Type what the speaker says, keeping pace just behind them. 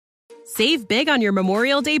Save big on your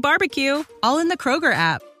Memorial Day barbecue, all in the Kroger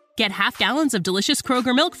app. Get half gallons of delicious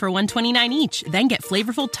Kroger milk for $1.29 each. Then get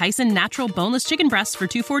flavorful Tyson natural boneless chicken breasts for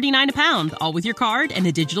 $2.49 a pound, all with your card and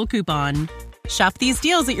a digital coupon. Shop these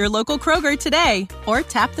deals at your local Kroger today, or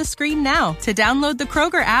tap the screen now to download the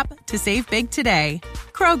Kroger app to save big today.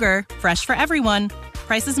 Kroger, fresh for everyone.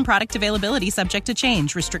 Prices and product availability subject to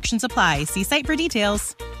change. Restrictions apply. See site for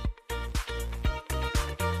details.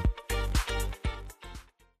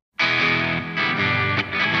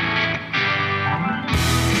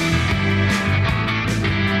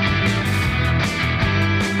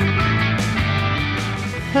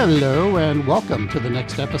 Hello and welcome to the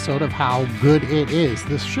next episode of How Good It Is,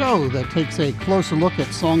 this show that takes a closer look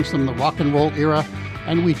at songs from the rock and roll era,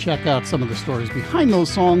 and we check out some of the stories behind those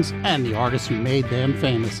songs and the artists who made them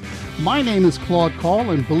famous. My name is Claude Call,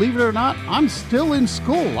 and believe it or not, I'm still in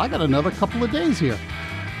school. I got another couple of days here.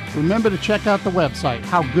 Remember to check out the website,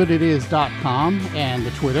 howgooditis.com, and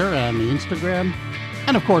the Twitter and the Instagram,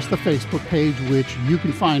 and of course the Facebook page, which you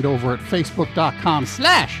can find over at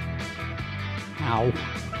facebook.com/How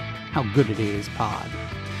Good It Is Pod.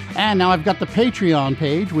 And now I've got the Patreon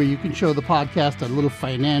page where you can show the podcast a little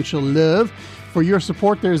financial love. For your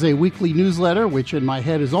support, there's a weekly newsletter, which in my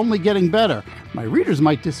head is only getting better. My readers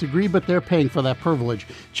might disagree, but they're paying for that privilege.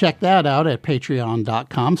 Check that out at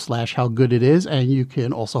patreon.com/howgooditis, and you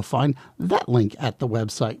can also find that link at the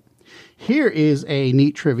website. Here is a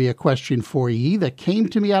neat trivia question for ye that came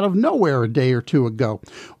to me out of nowhere a day or two ago.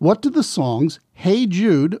 What do the songs Hey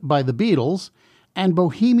Jude by the Beatles and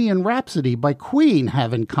Bohemian Rhapsody by Queen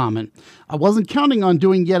have in common? I wasn't counting on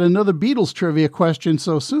doing yet another Beatles trivia question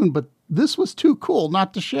so soon, but this was too cool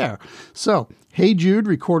not to share. So, Hey Jude,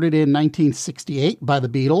 recorded in 1968 by the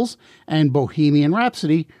Beatles, and Bohemian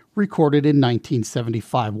Rhapsody, recorded in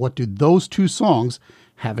 1975. What do those two songs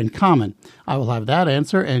have in common? I will have that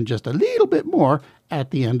answer and just a little bit more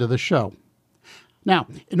at the end of the show. Now,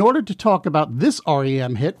 in order to talk about this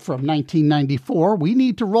REM hit from 1994, we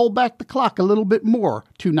need to roll back the clock a little bit more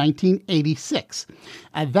to 1986.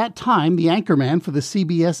 At that time, the anchorman for the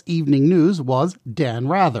CBS Evening News was Dan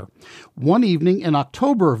Rather. One evening in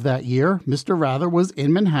October of that year, Mr. Rather was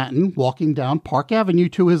in Manhattan walking down Park Avenue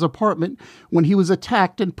to his apartment when he was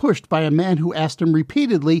attacked and pushed by a man who asked him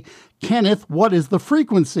repeatedly, "Kenneth, what is the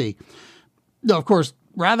frequency?" Now, of course,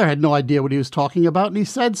 Rather had no idea what he was talking about, and he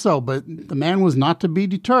said so, but the man was not to be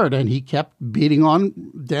deterred, and he kept beating on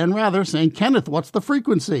Dan Rather, saying, "Kenneth, what's the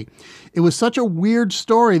frequency?" It was such a weird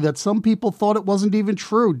story that some people thought it wasn't even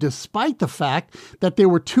true, despite the fact that there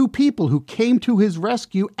were two people who came to his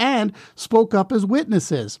rescue and spoke up as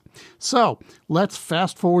witnesses. So, let's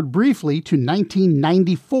fast forward briefly to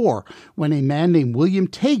 1994, when a man named William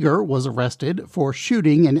Tager was arrested for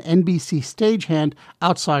shooting an NBC stagehand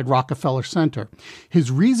outside Rockefeller Center.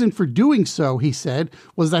 His reason for doing so, he said,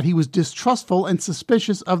 was that he was distrustful and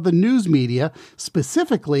suspicious of the news media.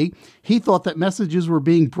 Specifically, he thought that messages were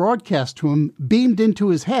being broadcast to him, beamed into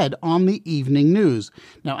his head on the evening news.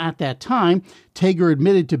 Now, at that time, Tager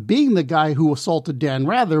admitted to being the guy who assaulted Dan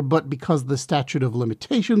Rather, but because the statute of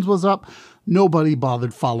limitations was up, nobody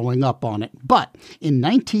bothered following up on it. But in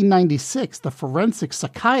 1996, the forensic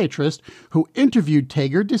psychiatrist who interviewed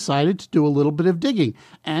Tager decided to do a little bit of digging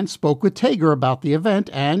and spoke with Tager about the event,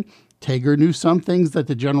 and Tager knew some things that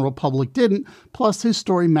the general public didn't, plus his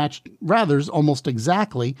story matched Rather's almost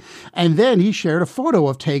exactly. And then he shared a photo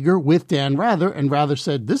of Tager with Dan Rather, and Rather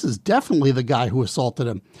said, "This is definitely the guy who assaulted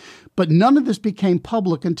him." But none of this became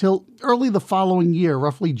public until early the following year,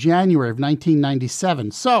 roughly January of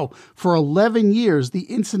 1997. So, for 11 years, the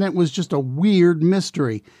incident was just a weird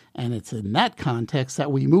mystery. And it's in that context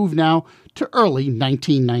that we move now to early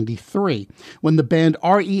 1993, when the band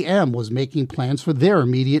REM was making plans for their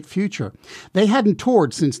immediate future. They hadn't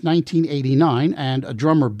toured since 1989, and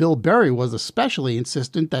drummer Bill Berry was especially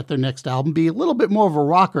insistent that their next album be a little bit more of a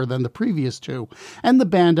rocker than the previous two, and the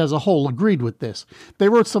band as a whole agreed with this. They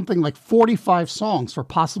wrote something like 45 songs for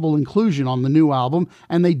possible inclusion on the new album,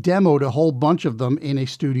 and they demoed a whole bunch of them in a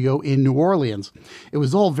studio in New Orleans. It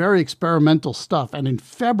was all very experimental stuff, and in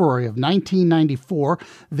February of 1994,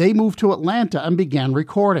 they moved to Atlanta and began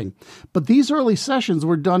recording. But these early sessions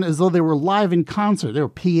were done as though they were live in concert. There were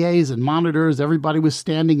PAs and monitors. Everybody was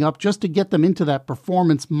standing up just to get them into that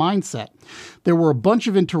performance mindset. There were a bunch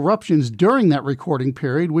of interruptions during that recording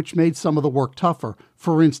period, which made some of the work tougher.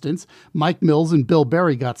 For instance, Mike Mills and Bill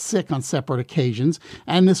Berry got sick on separate occasions,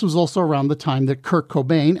 and this was also around the time that Kurt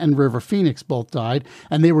Cobain and River Phoenix both died,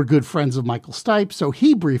 and they were good friends of Michael Stipe, so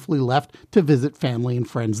he briefly left to visit family and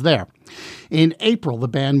friends there. In April, the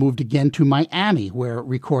band moved again to Miami, where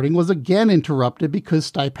recording was again interrupted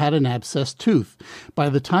because Stipe had an abscessed tooth. By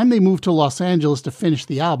the time they moved to Los Angeles to finish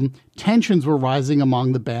the album, tensions were rising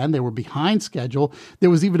among the band. They were behind schedule. There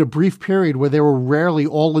was even a brief period where they were rarely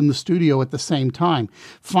all in the studio at the same time.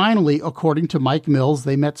 Finally, according to Mike Mills,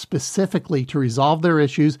 they met specifically to resolve their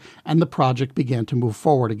issues, and the project began to move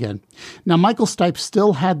forward again. Now, Michael Stipe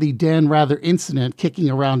still had the Dan Rather incident kicking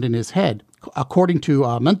around in his head. According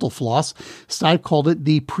to Mental Floss, Stipe called it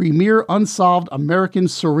the premier unsolved American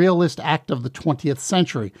surrealist act of the 20th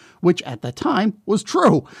century, which at the time was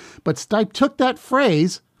true. But Stipe took that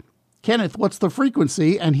phrase, Kenneth, what's the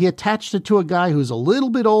frequency? And he attached it to a guy who's a little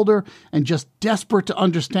bit older and just desperate to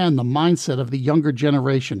understand the mindset of the younger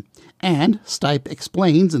generation. And Stipe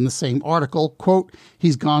explains in the same article, quote,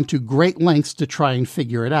 he's gone to great lengths to try and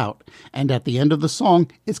figure it out. And at the end of the song,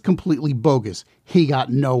 it's completely bogus. He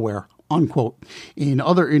got nowhere. Unquote. In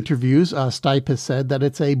other interviews, Stipe has said that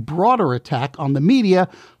it's a broader attack on the media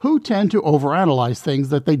who tend to overanalyze things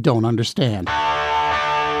that they don't understand.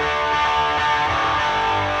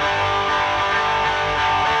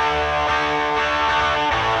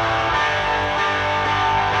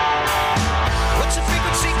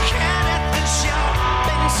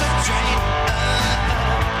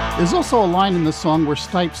 There's also a line in the song where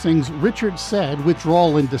Stipe sings, Richard said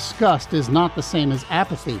withdrawal and disgust is not the same as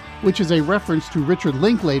apathy, which is a reference to Richard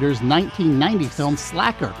Linklater's 1990 film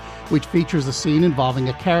Slacker, which features a scene involving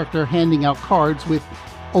a character handing out cards with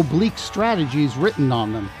oblique strategies written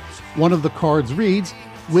on them. One of the cards reads,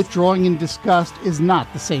 withdrawing in disgust is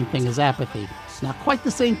not the same thing as apathy. It's not quite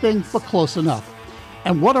the same thing, but close enough.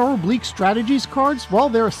 And what are oblique strategies cards? Well,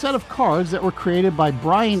 they're a set of cards that were created by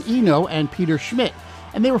Brian Eno and Peter Schmidt,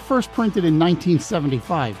 and they were first printed in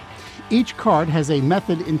 1975. Each card has a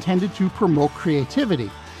method intended to promote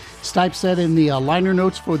creativity. Stipe said in the liner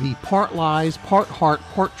notes for the Part Lies, Part Heart,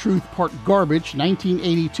 Part Truth, Part Garbage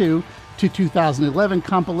 1982 to 2011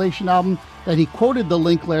 compilation album that he quoted the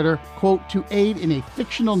Linklater, quote, to aid in a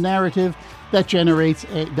fictional narrative that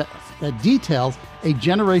details a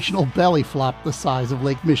generational belly flop the size of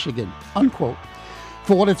Lake Michigan, unquote.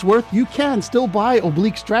 For what it's worth, you can still buy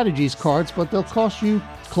Oblique Strategies cards, but they'll cost you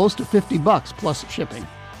close to $50 plus shipping.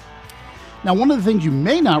 Now, one of the things you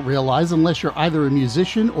may not realize, unless you're either a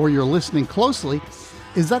musician or you're listening closely,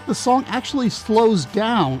 is that the song actually slows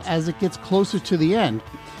down as it gets closer to the end.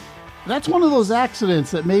 That's one of those accidents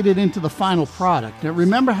that made it into the final product. Now,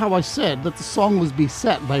 remember how I said that the song was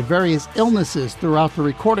beset by various illnesses throughout the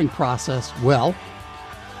recording process? Well,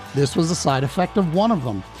 this was a side effect of one of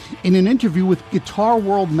them. In an interview with Guitar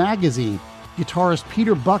World magazine, guitarist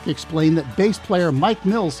Peter Buck explained that bass player Mike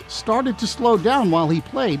Mills started to slow down while he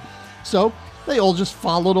played, so they all just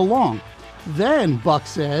followed along. Then, Buck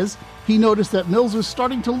says, he noticed that Mills was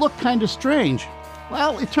starting to look kind of strange.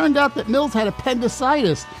 Well, it turned out that Mills had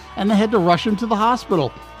appendicitis, and they had to rush him to the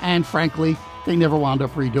hospital, and frankly, they never wound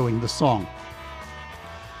up redoing the song.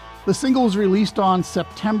 The single was released on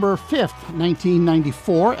September 5th,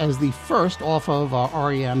 1994, as the first off of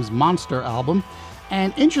R.E.M's Monster album.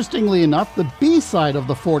 And interestingly enough, the B-side of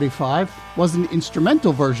the 45 was an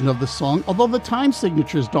instrumental version of the song, although the time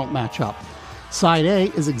signatures don't match up. Side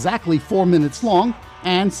A is exactly 4 minutes long,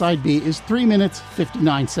 and Side B is 3 minutes,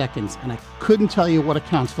 59 seconds. And I couldn't tell you what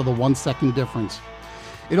accounts for the 1 second difference.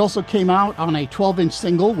 It also came out on a 12-inch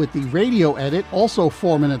single with the radio edit, also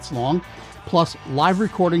 4 minutes long, plus live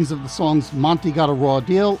recordings of the songs Monty Got a Raw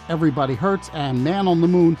Deal, Everybody Hurts, and Man on the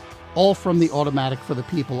Moon, all from the Automatic for the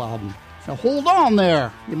People album. Now hold on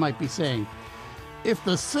there, you might be saying. If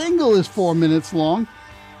the single is 4 minutes long,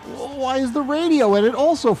 why is the radio edit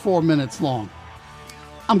also 4 minutes long?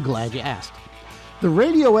 I'm glad you asked. The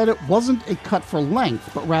radio edit wasn't a cut for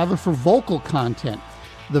length, but rather for vocal content.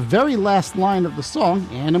 The very last line of the song,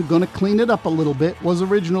 and I'm going to clean it up a little bit, was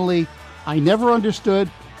originally, I never understood,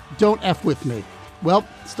 don't F with me. Well,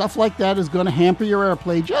 stuff like that is going to hamper your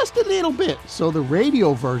airplay just a little bit, so the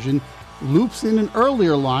radio version loops in an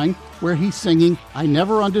earlier line where he's singing, I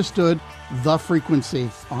never understood the frequency.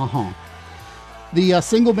 The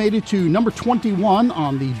single made it to number 21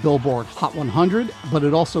 on the Billboard Hot 100, but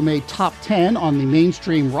it also made top 10 on the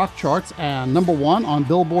mainstream rock charts and number 1 on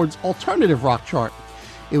Billboard's alternative rock chart.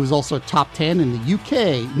 It was also top 10 in the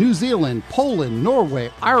UK, New Zealand, Poland,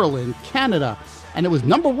 Norway, Ireland, Canada, and it was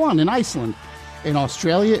number 1 in Iceland. In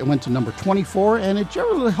Australia, it went to number 24, and it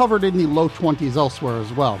generally hovered in the low 20s elsewhere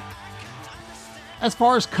as well. As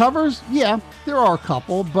far as covers, yeah, there are a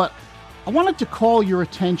couple, but I wanted to call your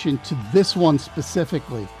attention to this one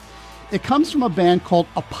specifically. It comes from a band called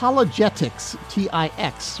Apologetics,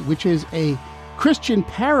 T-I-X, which is a Christian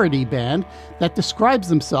parody band that describes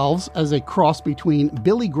themselves as a cross between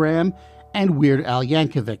Billy Graham and Weird Al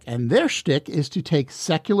Yankovic, and their shtick is to take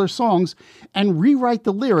secular songs and rewrite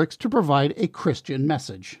the lyrics to provide a Christian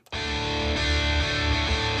message.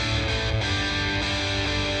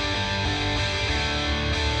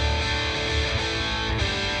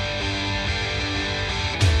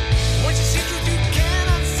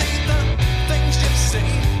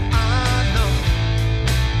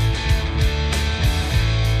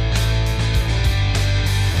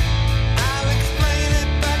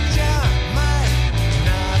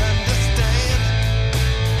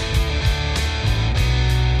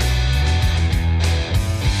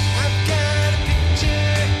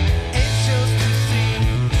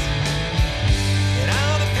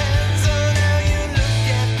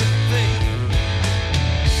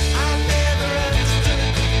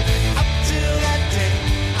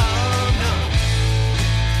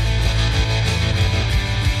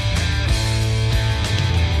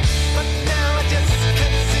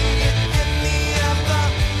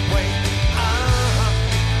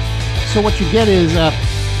 So what you get is a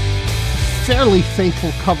fairly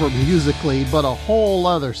faithful cover musically, but a whole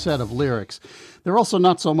other set of lyrics. They're also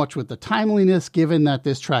not so much with the timeliness, given that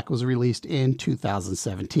this track was released in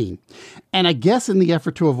 2017. And I guess in the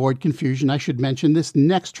effort to avoid confusion, I should mention this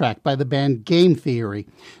next track by the band Game Theory.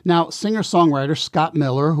 Now, singer-songwriter Scott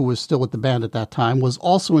Miller, who was still with the band at that time, was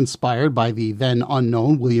also inspired by the then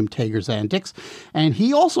unknown William Tager's antics, and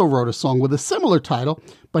he also wrote a song with a similar title,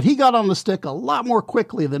 but he got on the stick a lot more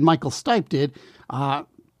quickly than Michael Stipe did,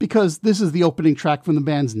 because this is the opening track from the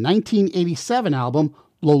band's 1987 album,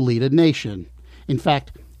 Lolita Nation. In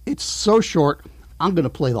fact, it's so short, I'm going to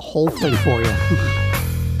play the whole thing for you.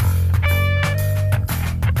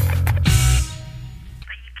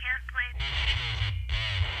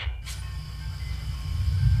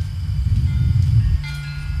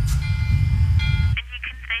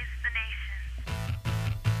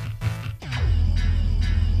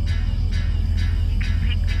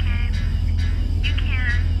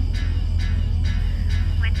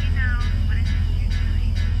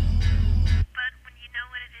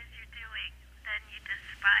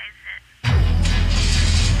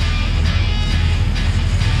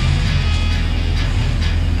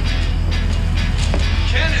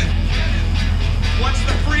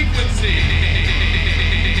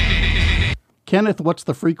 Kenneth, What's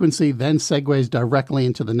the Frequency? Then segues directly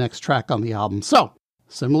into the next track on the album. So,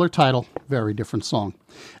 similar title, very different song.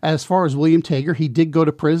 As far as William Tager, he did go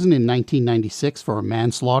to prison in 1996 for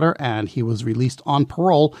manslaughter, and he was released on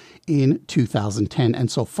parole in 2010. And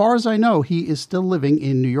so far as I know, he is still living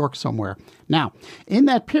in New York somewhere. Now, in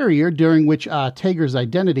that period during which Tager's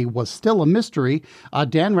identity was still a mystery,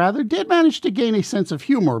 Dan Rather did manage to gain a sense of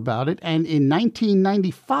humor about it, and in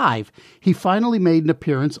 1995, he finally made an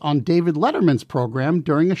appearance on David Letterman's program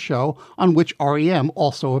during a show on which REM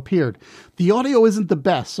also appeared. The audio isn't the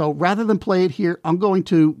best, so rather than play it here, I'm going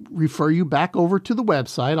to refer you back over to the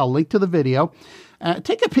website. I'll link to the video.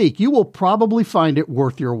 Take a peek. You will probably find it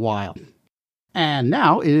worth your while. And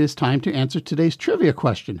now it is time to answer today's trivia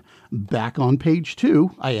question. Back on page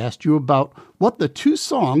 2, I asked you about what the two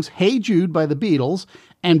songs, Hey Jude by the Beatles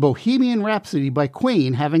and Bohemian Rhapsody by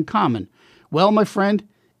Queen, have in common. Well, my friend,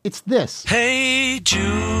 it's this. Hey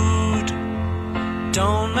Jude,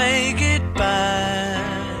 don't make it bad.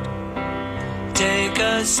 Take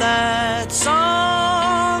a sad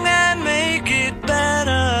song and make it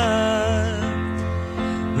better.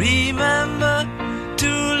 Remember to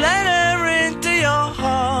let her into your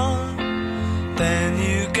heart. Then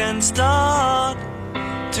you can start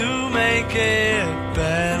to make it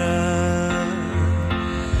better.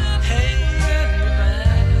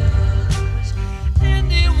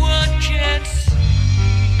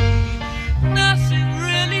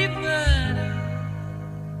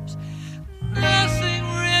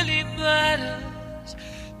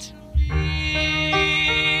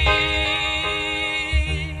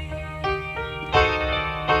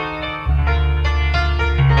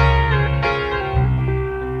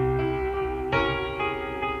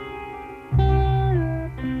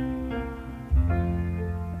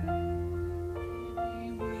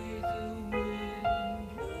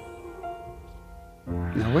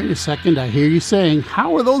 Now, wait a second. I hear you saying,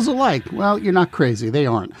 how are those alike? Well, you're not crazy. They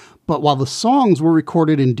aren't. But while the songs were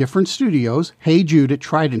recorded in different studios, Hey Jude at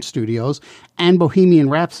Trident Studios and Bohemian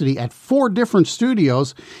Rhapsody at 4 different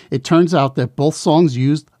studios, it turns out that both songs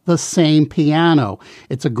used the same piano.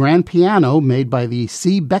 It's a grand piano made by the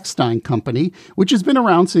C. Bechstein Company, which has been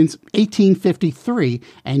around since 1853,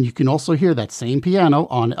 and you can also hear that same piano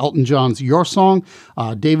on Elton John's Your Song,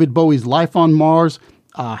 David Bowie's Life on Mars,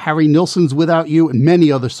 Harry Nilsson's Without You, and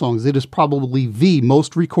many other songs. It is probably the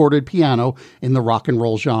most recorded piano in the rock and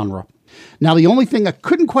roll genre. Now, the only thing I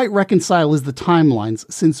couldn't quite reconcile is the timelines,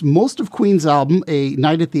 since most of Queen's album, A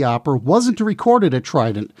Night at the Opera, wasn't recorded at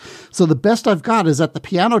Trident. So the best I've got is that the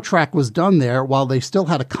piano track was done there while they still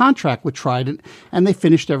had a contract with Trident, and they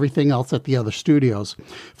finished everything else at the other studios.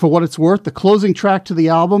 For what it's worth, the closing track to the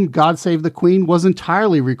album, God Save the Queen, was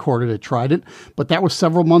entirely recorded at Trident, but that was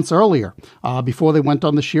several months earlier, before they went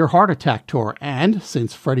on the Sheer Heart Attack tour. And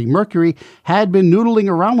since Freddie Mercury had been noodling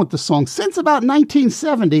around with the song since about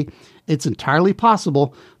 1970, it's entirely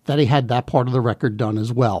possible that he had that part of the record done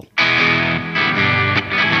as well.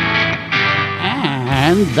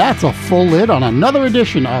 And that's a full lid on another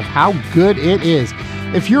edition of How Good It Is.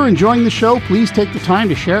 If you're enjoying the show, please take the time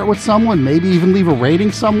to share it with someone, maybe even leave a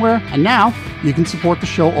rating somewhere. And now you can support the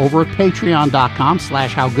show over at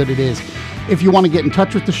patreon.com/howgooditis. If you want to get in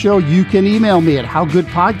touch with the show, you can email me at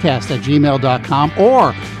howgoodpodcast@gmail.com,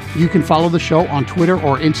 or you can follow the show on Twitter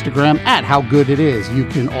or Instagram at How Good It Is. You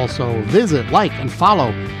can also visit, like, and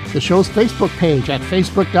follow the show's Facebook page at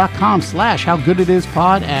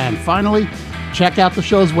facebook.com/howgooditispod. And finally, check out the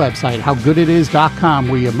show's website, howgooditis.com,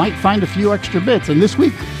 where you might find a few extra bits. And this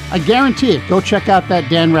week, I guarantee it, go check out that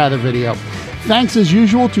Dan Rather video. Thanks as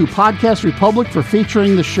usual to Podcast Republic for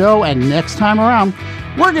featuring the show. And next time around,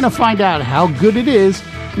 we're going to find out how good it is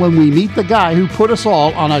when we meet the guy who put us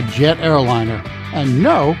all on a jet airliner. And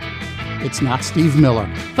no, it's not Steve Miller.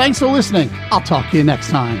 Thanks for listening. I'll talk to you next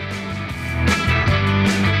time.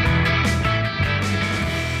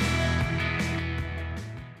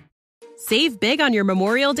 Save big on your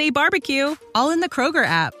Memorial Day barbecue, all in the Kroger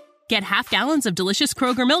app. Get half gallons of delicious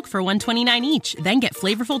Kroger milk for $1.29 each. Then get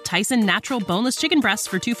flavorful Tyson natural boneless chicken breasts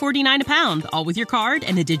for $2.49 a pound, all with your card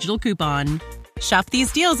and a digital coupon. Shop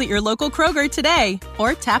these deals at your local Kroger today,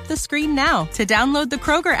 or tap the screen now to download the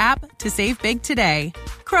Kroger app to save big today.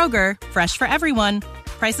 Kroger, fresh for everyone.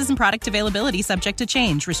 Prices and product availability subject to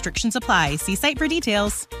change. Restrictions apply. See site for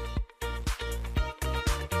details.